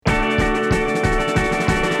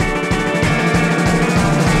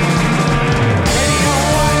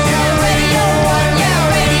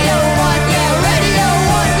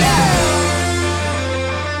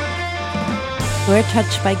We're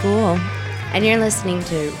Touched by Ghoul. And you're listening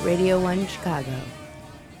to Radio 1 Chicago.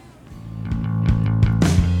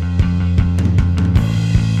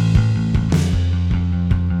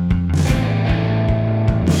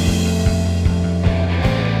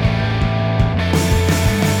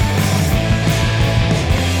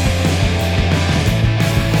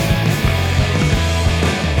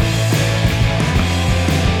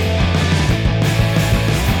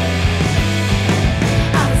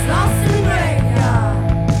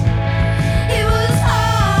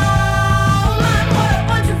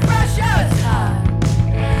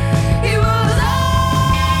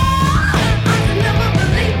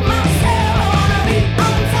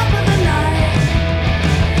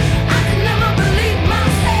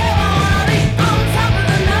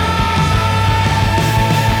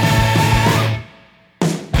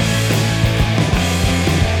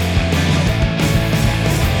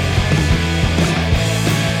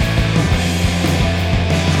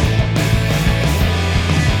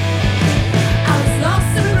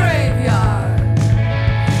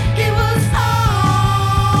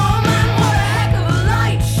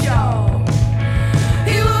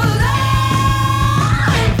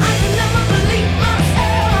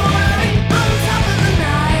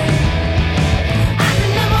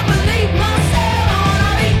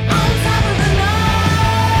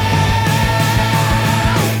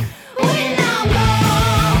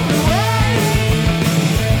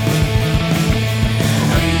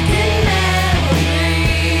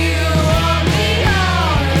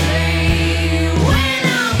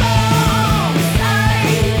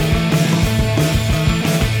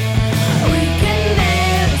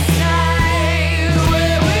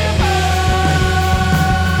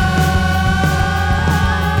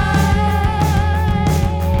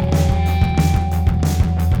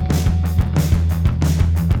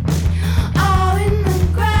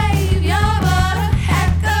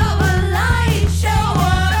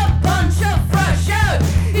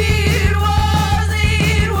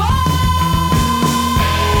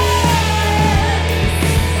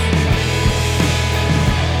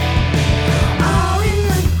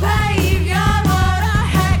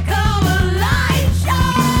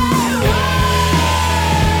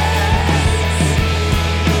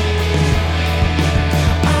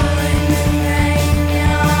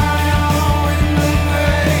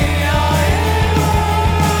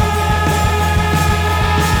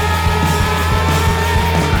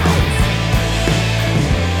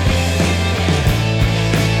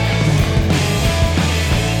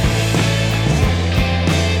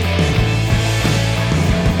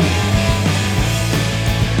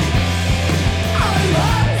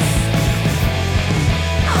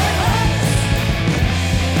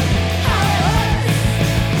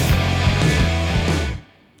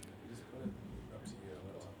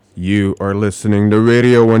 You are listening to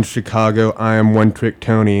Radio 1 Chicago. I am One Trick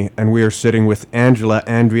Tony, and we are sitting with Angela,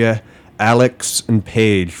 Andrea, Alex, and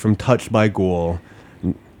Paige from Touched by Ghoul.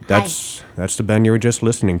 That's the band you were just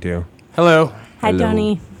listening to. Hello. Hi,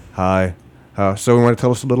 Tony. Hi. So you want to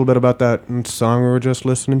tell us a little bit about that song we were just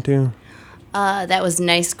listening to? That was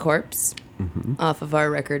Nice Corpse off of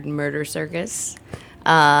our record Murder Circus.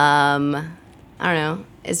 I don't know.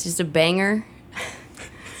 It's just a banger.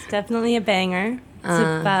 It's definitely a banger. It's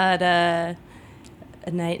about a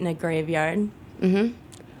night in a graveyard. Mm-hmm.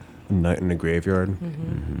 A Night in the Graveyard.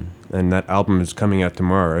 Mm-hmm. And that album is coming out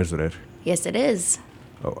tomorrow, isn't it? Yes, it is.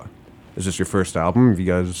 Oh, is this your first album? Have you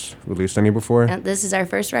guys released any before? This is our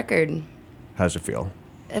first record. How's it feel?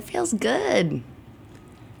 It feels good.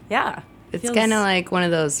 Yeah. It's kind of like one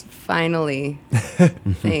of those finally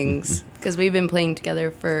things, because we've been playing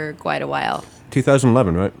together for quite a while.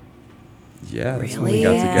 2011, right? Yeah, that's when Really? we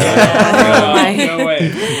got Yeah. together. No way.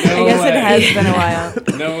 I guess it has been a while.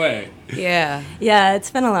 No way. Yeah. Yeah, it's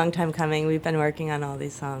been a long time coming. We've been working on all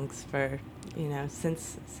these songs for,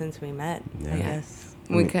 since we met, I guess.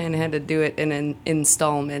 We kind of had to do it in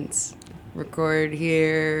installments. Record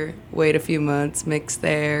here, wait a few months, mix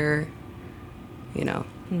there,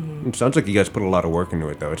 It sounds like you guys put a lot of work into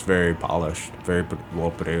it, though. It's very polished, very well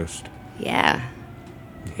produced. Yeah.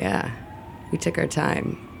 Yeah. We took our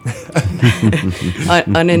time.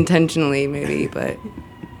 Unintentionally, maybe, but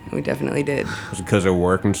we definitely did. Was it because of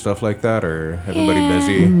work and stuff like that, or everybody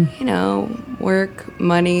busy? Work,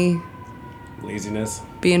 money, Laziness.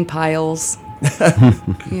 being piles,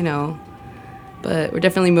 But we're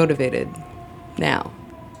definitely motivated now.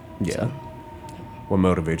 Yeah. What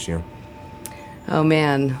motivates you? Oh,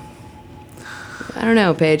 man. I don't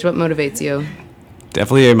know, Paige. What motivates you?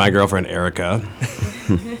 Definitely my girlfriend, Erica.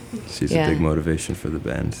 She's Yeah. a big motivation for the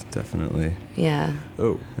band, definitely. Yeah.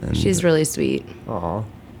 Oh. And She's really sweet. Aw.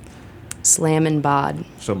 Slammin' Bod.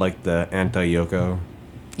 So like the anti-Yoko.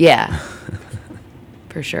 Yeah.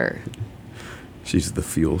 For sure. She's the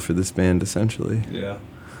fuel for this band, essentially. Yeah.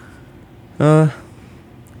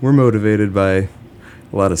 We're motivated by a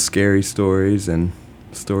lot of scary stories and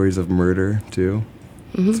stories of murder, too.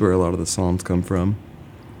 That's where a lot of the songs come from.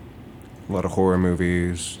 A lot of horror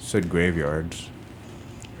movies. Said graveyards.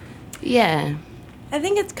 Yeah. I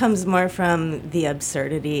think it comes more from the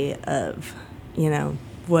absurdity of,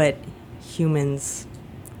 what humans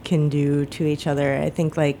can do to each other. I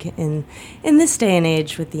think like in this day and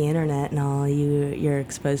age with the internet and all, you're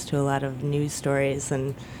exposed to a lot of news stories,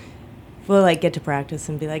 and we'll like get to practice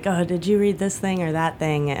and be like, oh, did you read this thing or that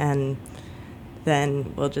thing? And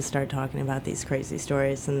then we'll just start talking about these crazy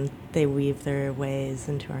stories, and they weave their ways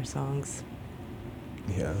into our songs.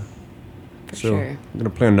 Yeah. For So sure. I'm going to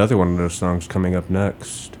play another one of those songs coming up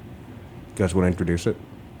next. You guys want to introduce it?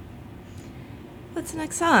 What's the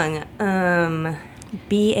next song? BACM.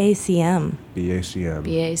 BACM.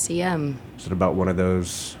 BACM. Is it about one of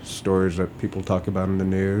those stories that people talk about in the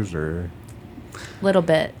news, or? Little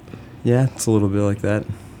bit. Yeah, it's a little bit like that.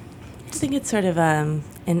 I think it's sort of an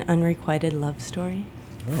unrequited love story.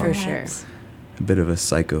 For sure. perhaps. A bit of a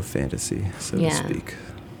psycho fantasy, so Yeah. to speak.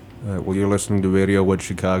 All right, well, you're listening to Radio Wood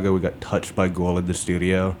Chicago. We got Touched by Ghoul in the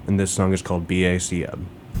studio, and this song is called BACM.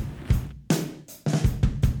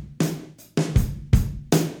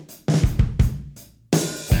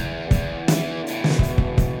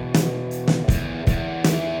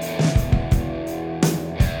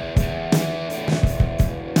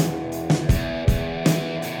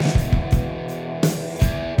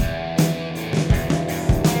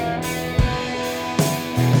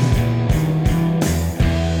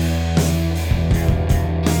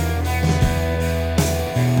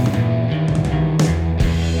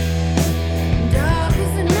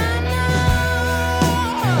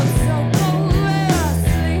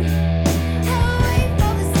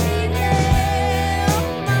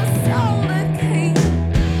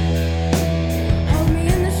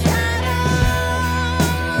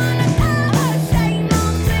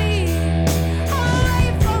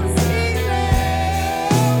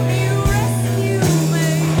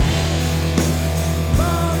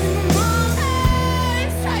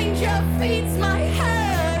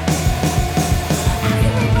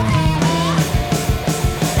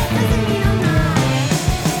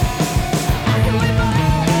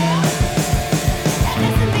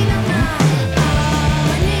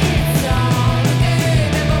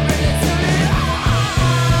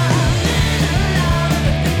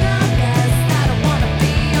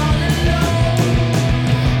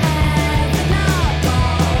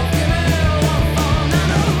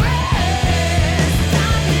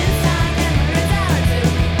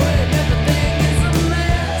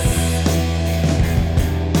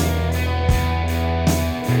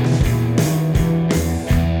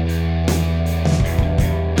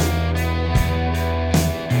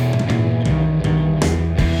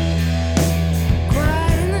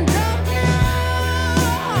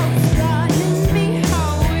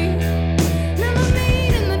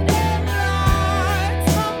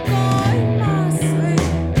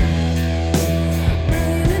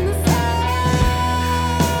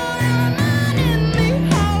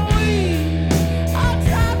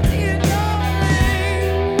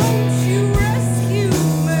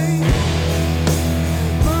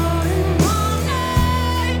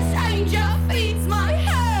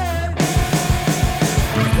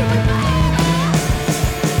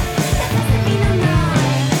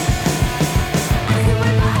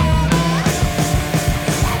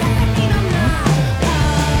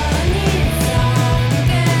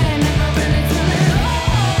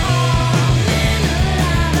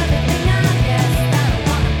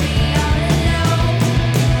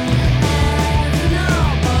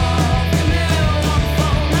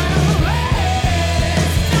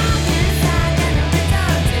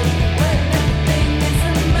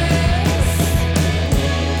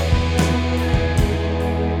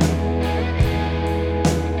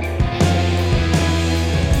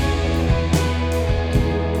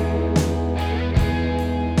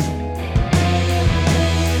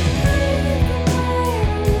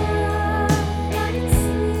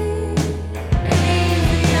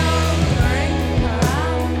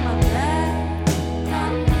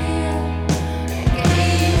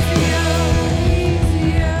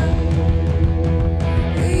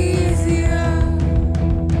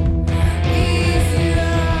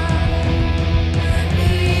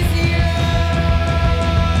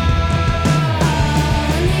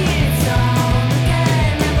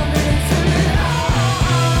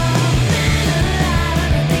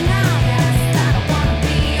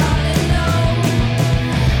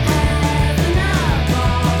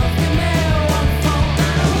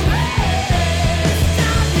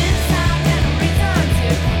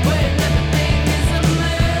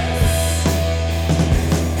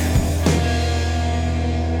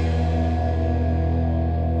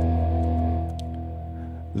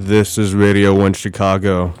 This is Radio 1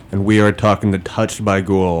 Chicago, and we are talking to Touched by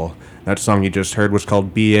Ghoul. That song you just heard was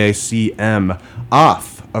called BACM,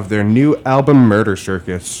 off of their new album Murder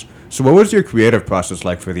Circus. So what was your creative process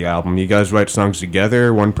like for the album? You guys write songs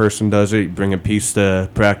together, one person does it, you bring a piece to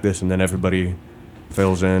practice, and then everybody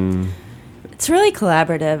fills in? It's really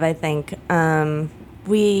collaborative, I think.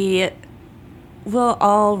 We will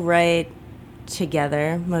all write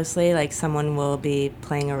together mostly, like someone will be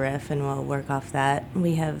playing a riff and we'll work off that.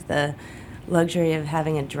 We have the luxury of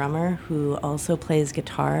having a drummer who also plays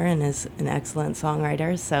guitar and is an excellent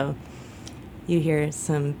songwriter, so you hear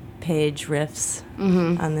some Paige riffs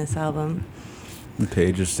on this album.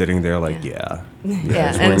 Paige is sitting there like, yeah.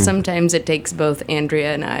 Yeah, and sometimes it takes both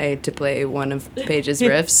Andrea and I to play one of Paige's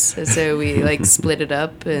riffs, so we like split it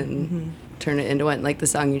up and turn it into one, like the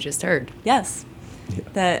song you just heard. Yes.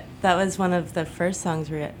 Yeah. That was one of the first songs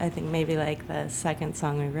I think maybe like the second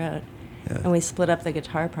song we wrote. Yeah. And we split up the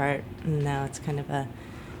guitar part, and now it's kind of a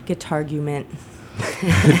guitar-gument.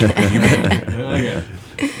 Yeah.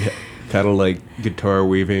 Kind of like guitar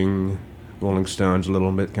weaving Rolling Stones a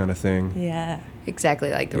little bit kind of thing. Yeah.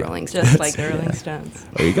 Exactly like the Rolling Stones. Just like the Rolling Stones.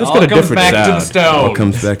 Oh, you guys got a different sound. To the Stones. All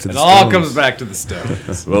comes back to the It Stones. all comes back to the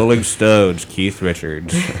Stones. Rolling Stones, Keith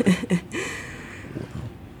Richards.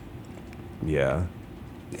 Yeah.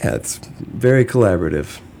 Yeah, it's very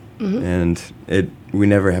collaborative. And we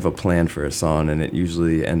never have a plan for a song, and it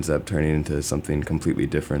usually ends up turning into something completely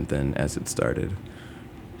different than as it started.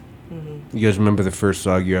 You guys remember the first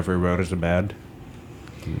song you ever wrote as a band?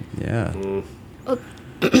 Yeah.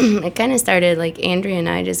 It kind of started like Andrea and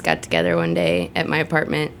I just got together one day at my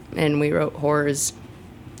apartment and we wrote Horrors,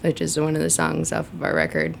 which is one of the songs off of our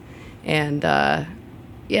record. And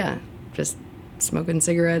yeah, just smoking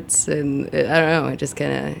cigarettes, and I don't know, it just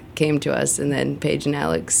kind of came to us. And then Paige and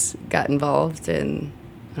Alex got involved, and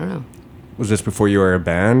I don't know. Was this before you were a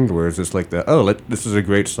band, or is this like this is a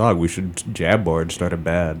great song, we should Jamboard, start a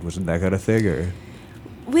band? Was it that kind of thing, or?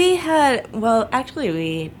 Actually,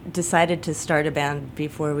 we decided to start a band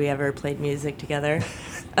before we ever played music together.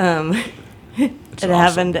 It awesome.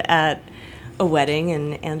 happened at a wedding,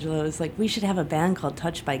 and Angela was like, we should have a band called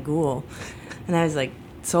Touched by Ghoul. And I was like,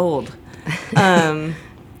 sold.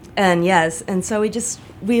 And yes, and so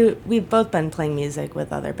we've both been playing music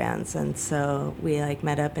with other bands, and so we like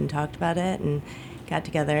met up and talked about it and got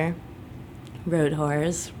together, wrote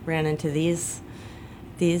Horrors, ran into these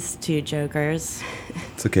two jokers.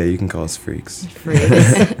 It's okay, you can call us freaks.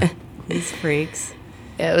 These freaks.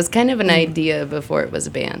 Yeah, it was kind of an idea before it was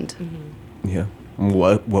a band. Yeah.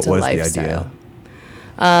 What was the lifestyle. idea?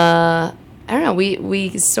 I don't know.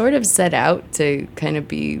 We sort of set out to kind of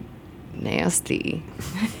be nasty.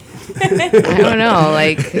 I don't know.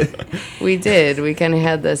 Like, we did. We kind of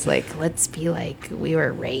had this, like, let's be like we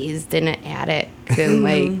were raised in an attic. And,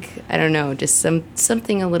 like, I don't know, just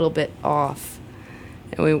something a little bit off.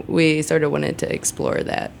 And we sort of wanted to explore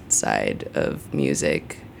that side of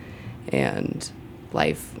music and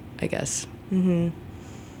life, I guess.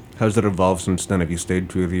 How's it evolved since then? Have you stayed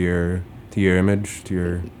true to your image, to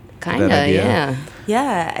your Kind of, that idea? yeah.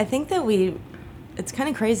 Yeah, I think that it's kind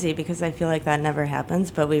of crazy because I feel like that never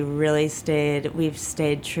happens, but we've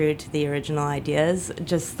stayed true to the original ideas,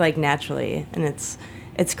 just like naturally. And it's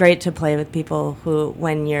great to play with people who,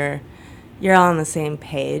 when you're all on the same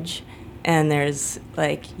page, and there's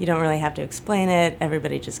like, you don't really have to explain it,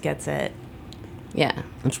 everybody just gets it. Yeah.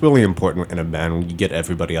 It's really important in a band when you get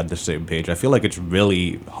everybody on the same page. I feel like it's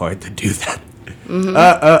really hard to do that.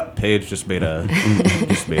 Paige just made a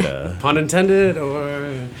Pun intended,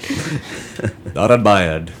 or not on my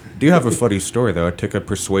end. Do have a funny story though. I took a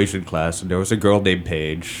persuasion class and there was a girl named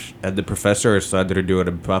Paige, and the professor decided to do an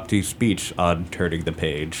impromptu speech on turning the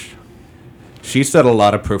page. She said a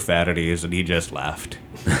lot of profanities and he just laughed.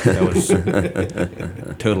 That was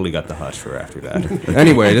totally got the hots for her after that.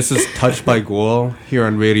 Anyway, this is Touched by Ghoul here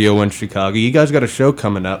on Radio 1 Chicago. You guys got a show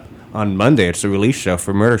coming up on Monday. It's the release show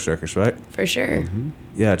for Murder Circus, right? For sure.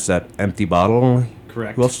 Yeah, it's that Empty Bottle.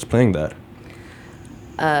 correct. Who else is playing that?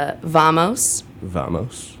 Vamos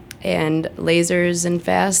Vamos. and Lasers and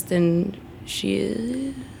Fast and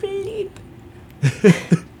she. They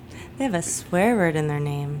have a swear word in their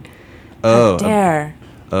name. Oh, How dare.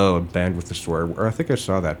 a band with a swear word. I think I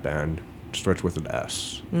saw that band. It starts with an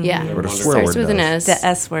S. Yeah, Never But a wondered. swear starts word with an does. S. The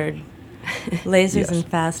S word. Lasers Yes. and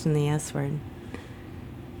Fast and the S word.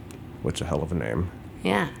 What's a hell of a name.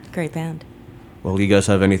 Yeah. Great band. Well, you guys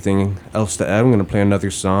have anything else to add? I'm going to play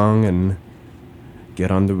another song and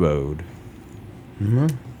get on the road.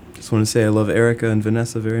 Just want to say I love Erica and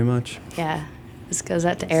Vanessa very much. Yeah. This goes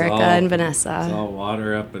out to It's Erica all- and It's Vanessa. all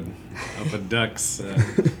water up a duck's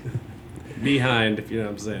behind, if you know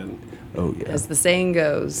what I'm saying. Oh, yeah. As the saying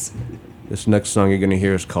goes. This next song you're going to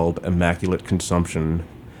hear is called Immaculate Consumption.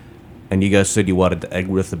 And you guys said you wanted to egg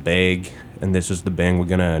with a bag, and this is the bang we're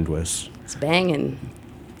going to end with. It's banging.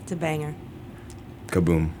 It's a banger.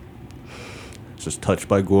 Kaboom. This is Touched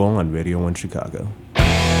by Ghoul on Radio 1 Chicago.